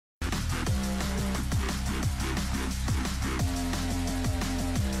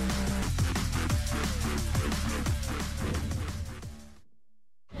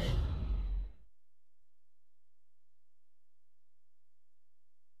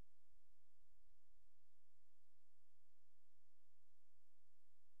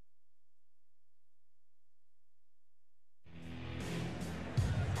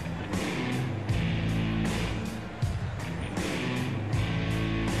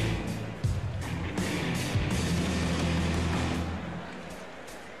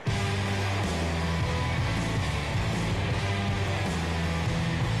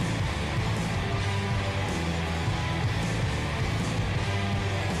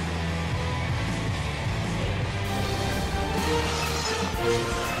And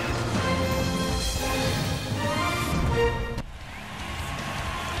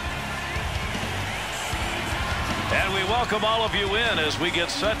we welcome all of you in as we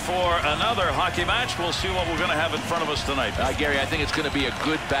get set for another hockey match. We'll see what we're going to have in front of us tonight. Gary, I think it's going to be a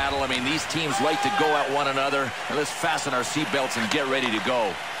good battle. I mean, these teams like to go at one another. And let's fasten our seatbelts and get ready to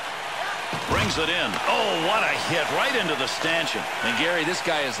go. Brings it in. Oh, what a hit right into the stanchion. And Gary, this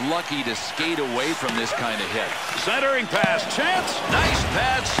guy is lucky to skate away from this kind of hit. Centering pass. Chance. Nice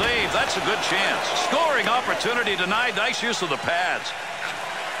pad save. That's a good chance. Scoring opportunity denied. Nice use of the pads.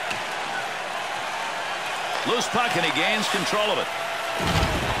 Loose puck, and he gains control of it.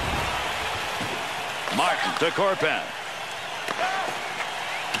 Martin to Corpan.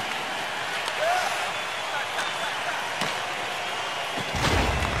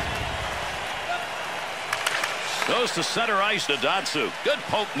 Goes to center ice to Datsyuk. Good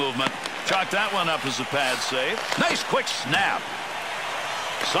poke movement. Chalk that one up as a pad save. Nice quick snap.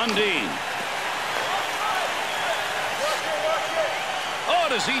 Sundin. Oh,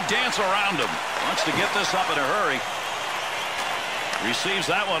 does he dance around him? Wants to get this up in a hurry. Receives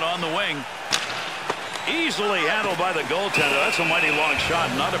that one on the wing. Easily handled by the goaltender. That's a mighty long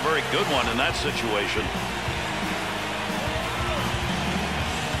shot. Not a very good one in that situation.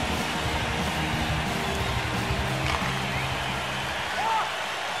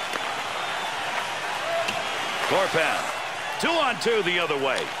 Corpan. 2-on-2 the other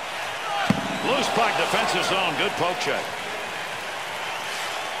way. Loose puck, defensive zone. Good poke check.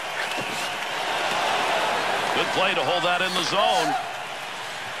 Good play to hold that in the zone.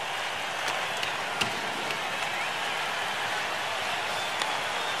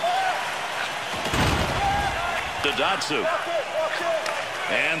 To Datsyuk.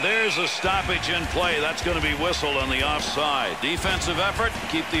 And there's a stoppage in play. That's going to be whistled on the offside. Defensive effort.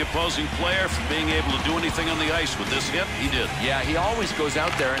 Keep the opposing player from being able to do anything on the ice. With this hit, he did. Yeah, he always goes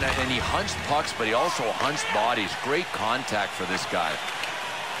out there and he hunts pucks, but he also hunts bodies. Great contact for this guy.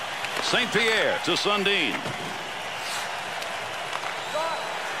 St. Pierre to Sundin.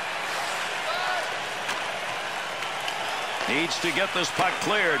 Needs to get this puck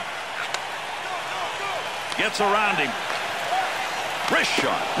cleared. Gets around him. Wrist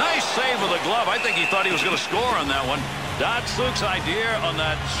shot. Nice save with a glove. I think he thought he was going to score on that one. Datsyuk's idea on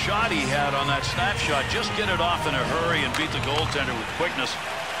that shot he had on that snapshot, just get it off in a hurry and beat the goaltender with quickness.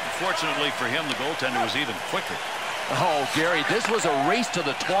 Fortunately for him, the goaltender was even quicker. Oh, Gary, this was a race to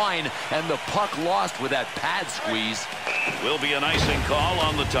the twine, and the puck lost with that pad squeeze. Will be an icing call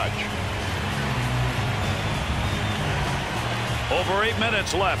on the touch. Over 8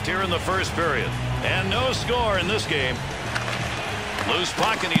 minutes left here in the first period. And no score in this game. Loose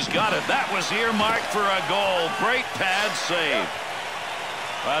puck, and he's got it. That was earmarked for a goal. Great pad save.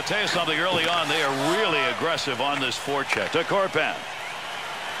 I'll tell you something, early on, they are really aggressive on this forecheck. To Corpan.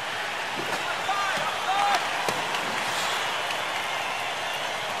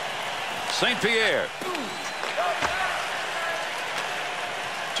 St. Pierre.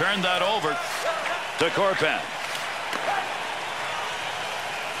 Turned that over to Corpan.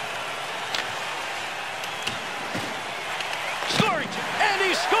 Scoring, and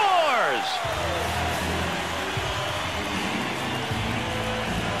he scores!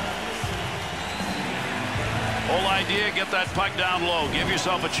 Whole idea, get that puck down low. Give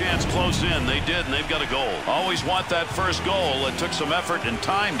yourself a chance close in. They did, and they've got a goal. Always want that first goal. It took some effort and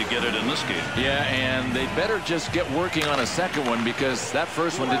time to get it in this game. Yeah, and they better just get working on a second one because that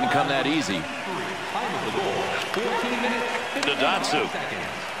first one didn't come that easy. To Datsyuk.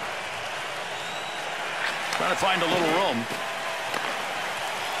 Trying to find a little room.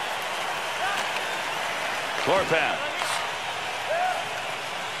 Corpan.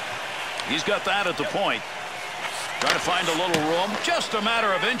 He's got that at the point. Trying to find a little room. Just a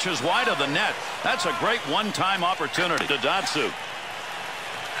matter of inches wide of the net. That's a great one-time opportunity. To Datsyuk.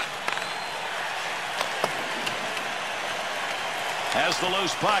 Has the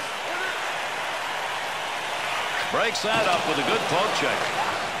loose puck. Breaks that up with a good poke check.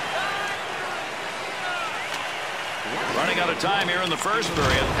 Running out of time here in the first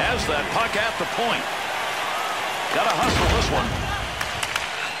period. Has that puck at the point. Got to hustle this one.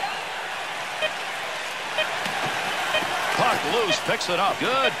 Puck loose, picks it up.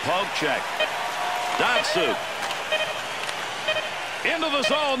 Good poke check. Datsyuk. Into the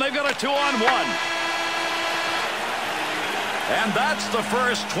zone. They've got a 2-on-1. And that's the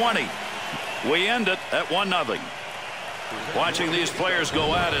first 20. We end it at 1-0. Watching these players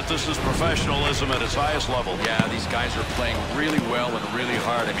go at it, this is professionalism at its highest level. Yeah, these guys are playing really well and really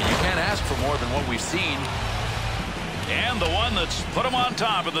hard. I mean, you can't ask for more than what we've seen. And the one that's put them on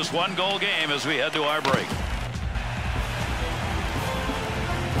top of this one-goal game as we head to our break.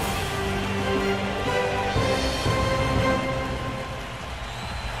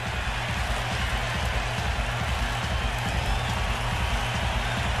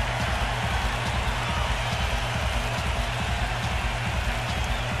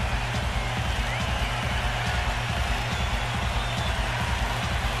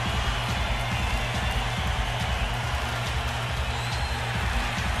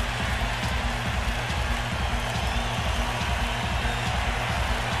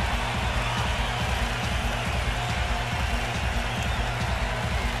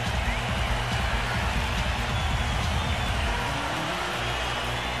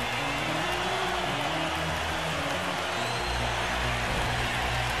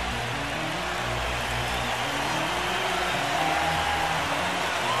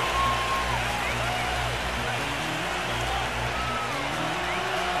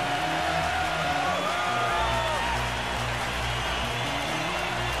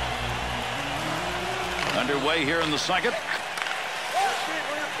 Underway here in the second.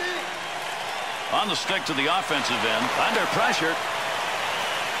 On the stick to the offensive end. Under pressure.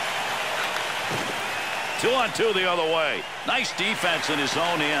 2-on-2 the other way. Nice defense in his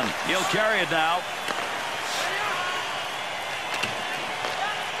own end. He'll carry it now.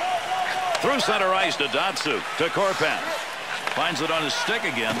 Through center ice to Datsuk. To Korpan. Finds it on his stick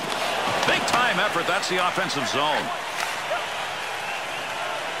again. Big time effort. That's the offensive zone.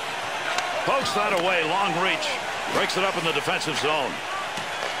 Pokes that away. Long reach. Breaks it up in the defensive zone.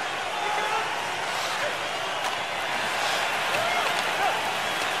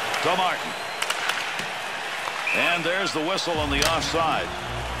 To Martin. And there's the whistle on the offside.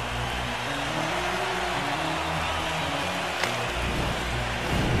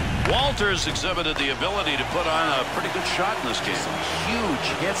 Walters exhibited the ability to put on a pretty good shot in this game. Some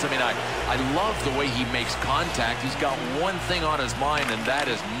huge hits. I mean, I love the way he makes contact. He's got one thing on his mind, and that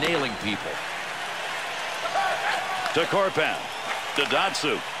is nailing people. To Korpan. To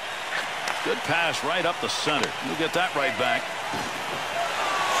Datsuk. Good pass right up the center. You'll get that right back.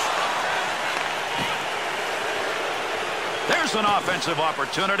 There's an offensive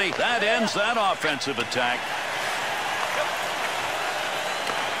opportunity. That ends that offensive attack.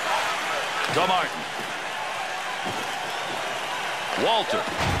 To Martin. Walter.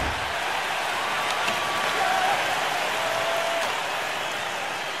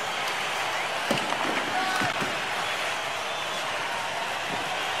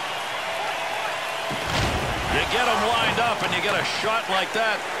 You get them lined up and you get a shot like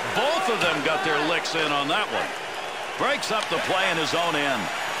that. Both of them got their licks in on that one. Breaks up the play in his own end.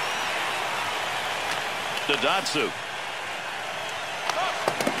 To Datsuk.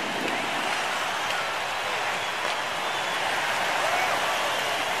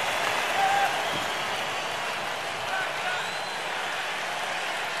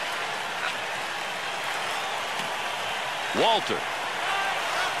 Walter.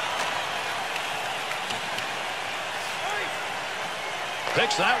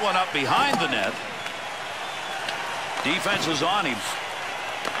 Picks that one up behind the net. Defense is on him.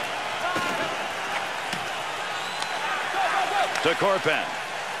 To Korpan.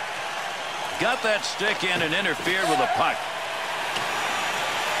 Got that stick in and interfered with a puck.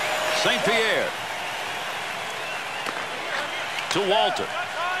 St. Pierre. To Walter.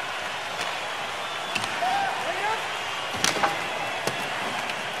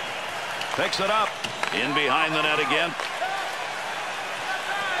 Picks it up. In behind the net again.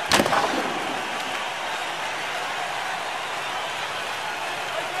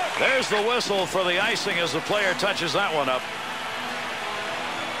 There's the whistle for the icing as the player touches that one up.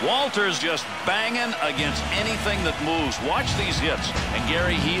 Walter's just banging against anything that moves. Watch these hits. And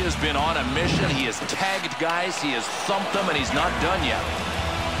Gary, he has been on a mission. He has tagged guys. He has thumped them, and he's not done yet.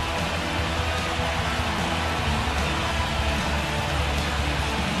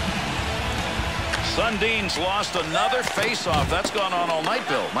 Sundin's lost another face-off. That's gone on all night,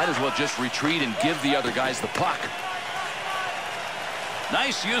 Bill. Might as well just retreat and give the other guys the puck.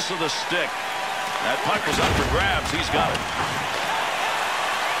 Nice use of the stick. That puck was up for grabs. He's got it.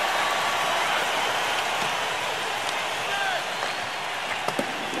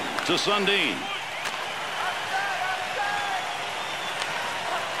 To Sundin.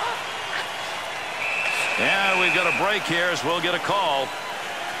 Yeah, we've got a break here as we'll get a call.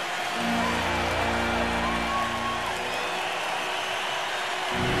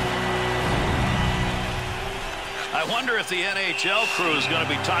 I wonder if the NHL crew is going to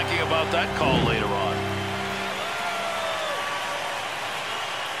be talking about that call later on.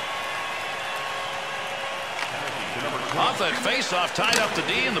 Off that face-off, tied up to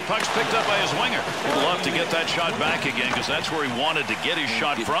D, and the puck's picked up by his winger. He'd love to get that shot back again because that's where he wanted to get his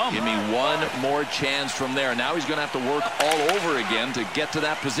shot from. Give me one more chance from there. Now he's going to have to work all over again to get to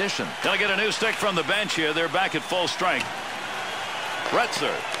that position. They'll get a new stick from the bench here. They're back at full strength.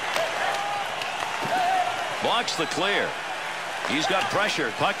 Retzer. Blocks the clear. He's got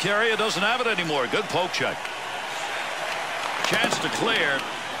pressure. Puck carrier doesn't have it anymore. Good poke check. Chance to clear.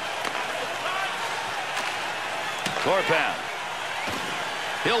 Korpan.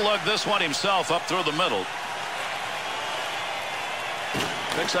 He'll lug this one himself up through the middle.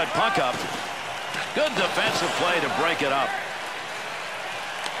 Picks that puck up. Good defensive play to break it up.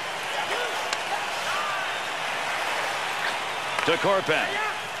 To Korpan.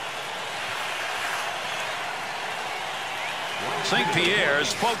 St.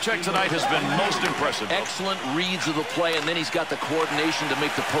 Pierre's poke check tonight has been most impressive. Excellent reads of the play, and then he's got the coordination to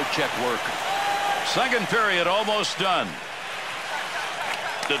make the poke check work. Second period almost done.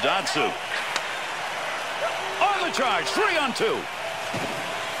 To Datsuk. On the charge, 3-on-2.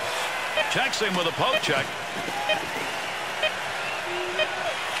 Checks him with a poke check.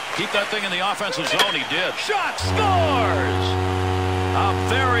 Keep that thing in the offensive zone. He did. Shot, scores! A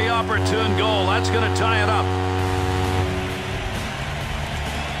very opportune goal. That's going to tie it up.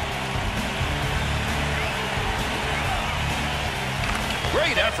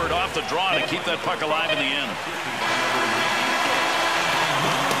 Great effort off the draw to keep that puck alive in the end.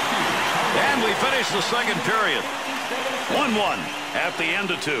 And we finish the second period. 1-1 at the end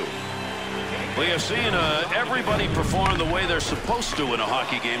of 2. We have seen everybody perform the way they're supposed to in a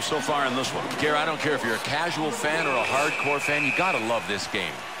hockey game so far in this one. Gary, I don't care if you're a casual fan or a hardcore fan, you got to love this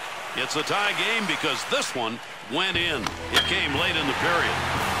game. It's a tie game because this one went in. It came late in the period.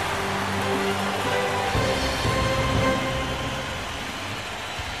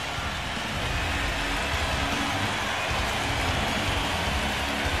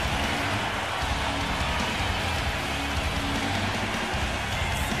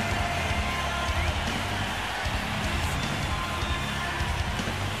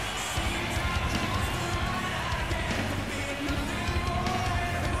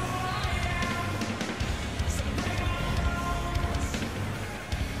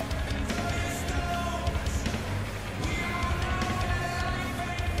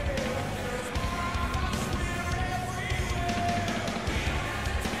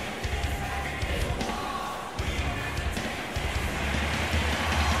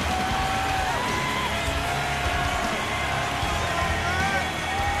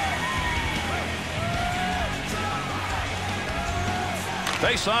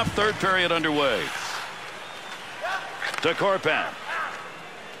 Face-off, third period underway. To Korpan.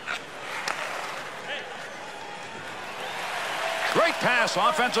 Great pass,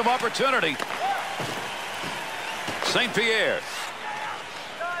 offensive opportunity. St. Pierre.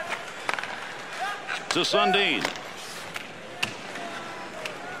 To Sundin.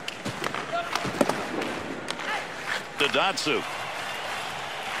 To Datsuk.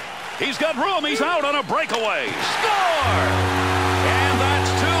 He's got room. He's out on a breakaway. Score!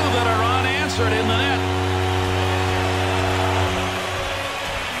 That are unanswered in the net.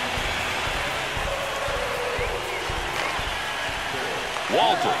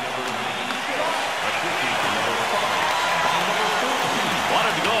 Walter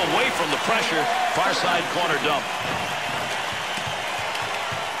wanted to go away from the pressure. Far side corner dump.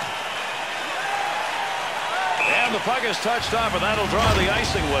 And the puck is touched off, and that'll draw the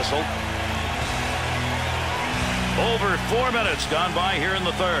icing whistle. Over 4 minutes gone by here in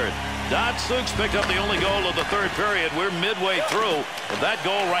the third. Datsuk's picked up the only goal of the third period. We're midway through, but that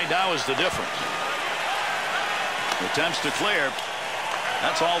goal right now is the difference. Attempts to clear.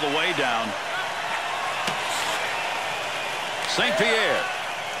 That's all the way down. St. Pierre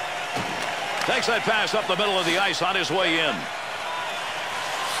takes that pass up the middle of the ice on his way in.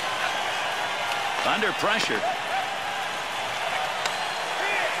 Under pressure.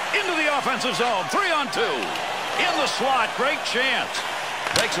 Into the offensive zone. 3-on-2. In the slot, great chance.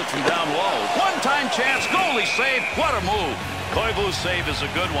 Takes it from down low. One-time chance, goalie save. What a move. Koivu's save is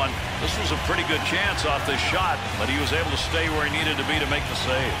a good one. This was a pretty good chance off this shot, but he was able to stay where he needed to be to make the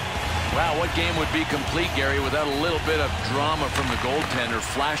save. Wow, what game would be complete, Gary, without a little bit of drama from the goaltender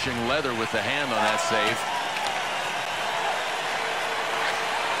flashing leather with the hand on that save.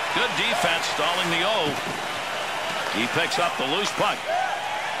 Good defense, stalling the O. He picks up the loose puck.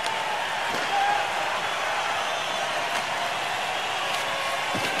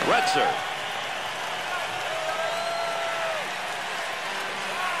 Retzer.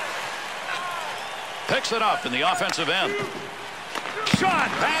 Picks it up in the offensive end. Shot,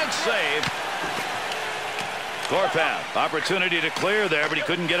 bad save. Korpan, opportunity to clear there, but he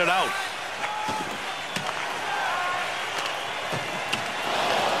couldn't get it out.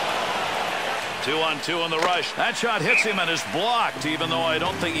 Two-on-two on the rush. That shot hits him and is blocked, even though I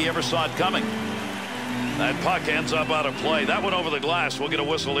don't think he ever saw it coming. That puck ends up out of play. That went over the glass. We'll get a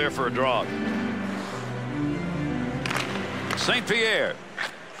whistle here for a draw. St. Pierre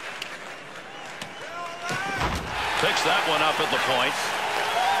picks that one up at the point.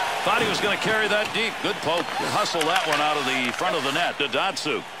 Thought he was going to carry that deep. Good poke. Hustle that one out of the front of the net to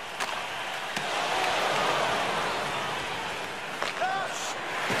Datsuk.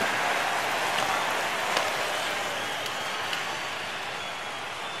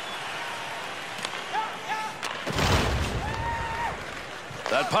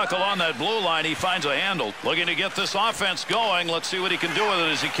 That puck along that blue line, he finds a handle. Looking to get this offense going. Let's see what he can do with it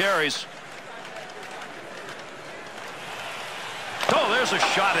as he carries. Oh, there's a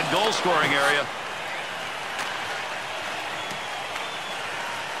shot in goal scoring area.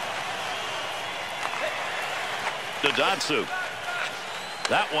 To Datsuk.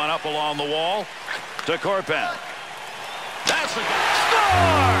 That one up along the wall to Corpan. That's a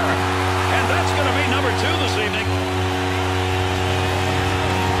score! And that's going to be number 2 this evening.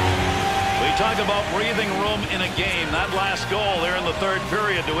 We talk about breathing room in a game. That last goal there in the 3rd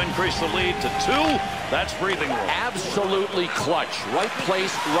period to increase the lead to 2. That's breathing room. Absolutely clutch. Right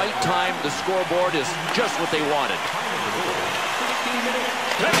place, right time. The scoreboard is just what they wanted.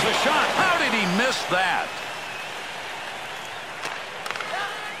 That's the shot. How did he miss that?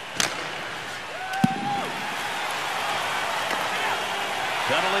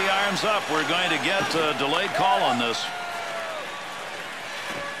 Penalty arms up. We're going to get a delayed call on this.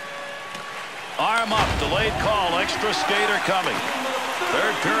 Arm up, delayed call, extra skater coming.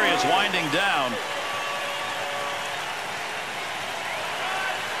 3rd period's winding down.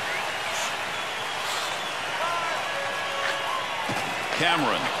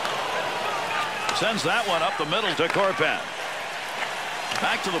 Cameron sends that one up the middle to Corpan.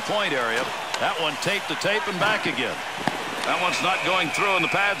 Back to the point area. That one tape to tape and back again. That one's not going through on the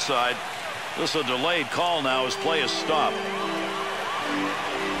pad side. This is a delayed call now as play is stopped.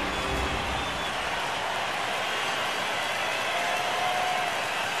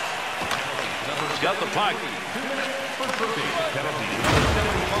 He's got the puck.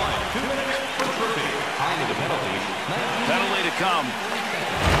 Penalty to come.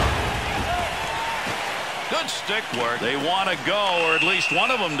 Good stick work. They want to go, or at least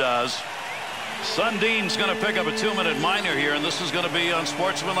one of them does. Sundin's going to pick up a 2-minute minor here, and this is going to be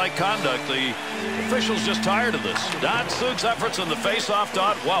unsportsmanlike conduct. The official's just tired of this. Datsuk's efforts in the face-off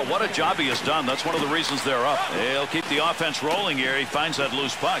dot. Wow, what a job he has done. That's one of the reasons they're up. They'll keep the offense rolling here. He finds that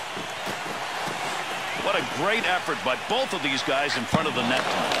loose puck. What a great effort by both of these guys in front of the net.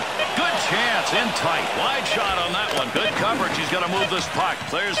 Good chance, in tight. Wide shot on that one. Good coverage. He's going to move this puck.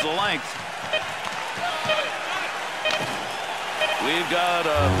 Clears the length. We've got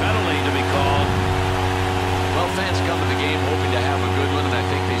a penalty to be called. Well, fans come to the game hoping to have a good one, and I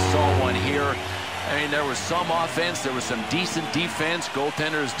think they saw one here. I mean, there was some offense. There was some decent defense.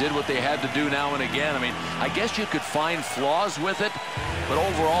 Goaltenders did what they had to do now and again. I mean, I guess you could find flaws with it, but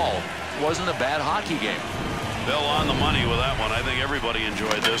overall, it wasn't a bad hockey game. Bill on the money with that one. I think everybody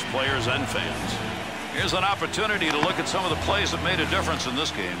enjoyed this, players and fans. Here's an opportunity to look at some of the plays that made a difference in this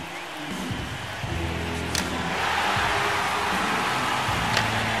game.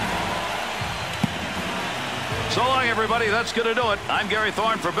 So long, everybody. That's going to do it. I'm Gary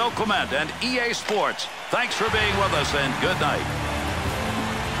Thorne for Bill Clement and EA Sports. Thanks for being with us, and good night.